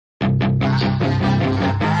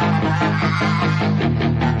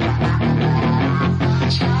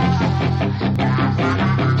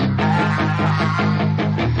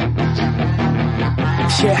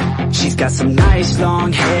Yeah, she's got some nice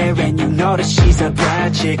long hair, and you know that she's a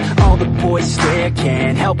bad chick. All the boys stare,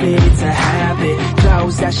 can't help it, it's a habit.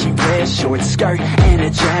 Clothes that she wears, short skirt and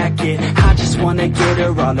a jacket. I just wanna get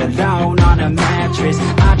her all alone on a mattress.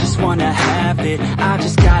 I just wanna have it, I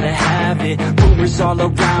just gotta have it. Rumors all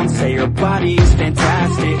around say her body is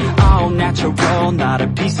fantastic. All natural, not a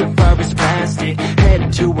piece of fur is plastic.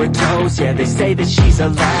 Head to her toes, yeah, they say that she's a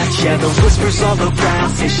latch. Yeah, the whispers all around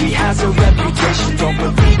say she has a reputation. Don't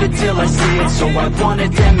believe it till I see it, so I want a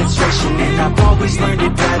demonstration. And I've always learned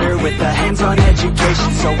it better with a hands-on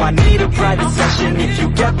education. So I need a private session, if you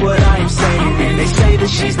get what I am saying. And they say that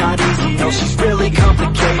she's not easy, no, she's really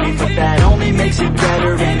complicated. But that only makes it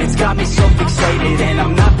better, and it's got me so fixated. And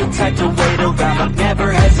I'm not the type to wait around, I've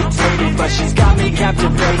never hesitated. But she's got me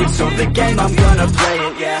captivated, so the game, I'm gonna play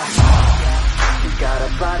it, yeah. She's got a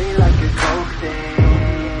body like a coke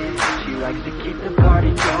thing. She likes to keep the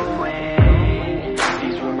party going.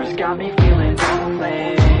 Got me feeling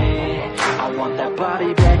lonely. I want that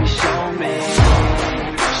body, baby, show me.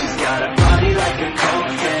 She's got a body like a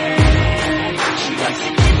coke thing. She likes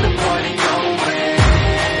to keep the party going.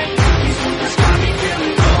 These rumors got me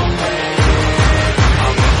feeling lonely. I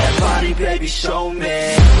want that body, baby, show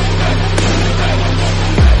me.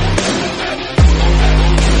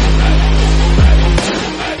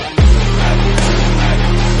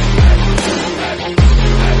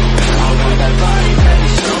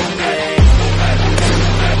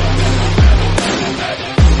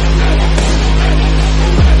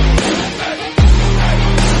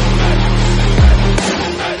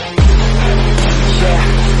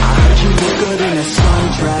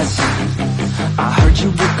 I heard you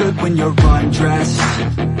look good when you're undressed.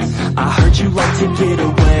 I heard you like to get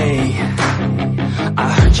away. I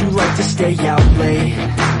heard you like to stay out late.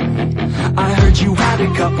 I heard you had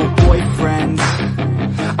a couple boyfriends.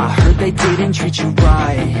 I heard they didn't treat you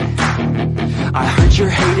right. I heard you're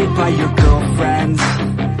hated by your girlfriends,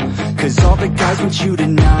 'cause all the guys want you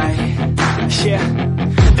tonight. Yeah,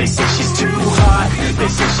 they say she's too hot, they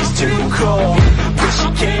say she's too cold. Where she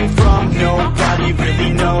came from, nobody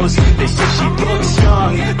really knows. They say she looks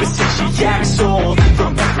young, but say she acts old.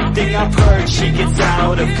 From everything I've heard, she gets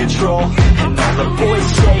out of control. And all the boys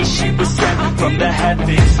say she was sent from the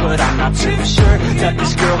heavens, but I'm not too sure that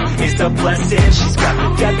this girl is a blessing. She's got the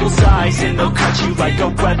devil's eyes, and they'll cut you like a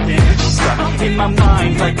weapon. She's stuck in my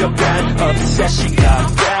mind like a bad obsession.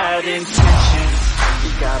 Got bad intentions.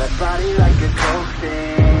 She's got a body like a coke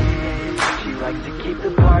thing. She likes to keep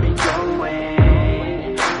the party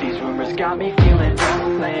going. These rumors got me feeling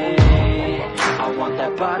lonely. I want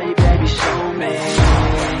that body, baby, show me.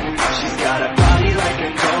 She's got a body like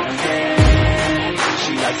a coke thing.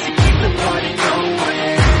 She likes to keep the party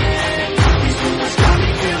going. These rumors got me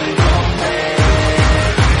feeling lonely.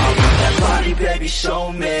 I want that body, baby,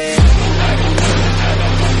 show me.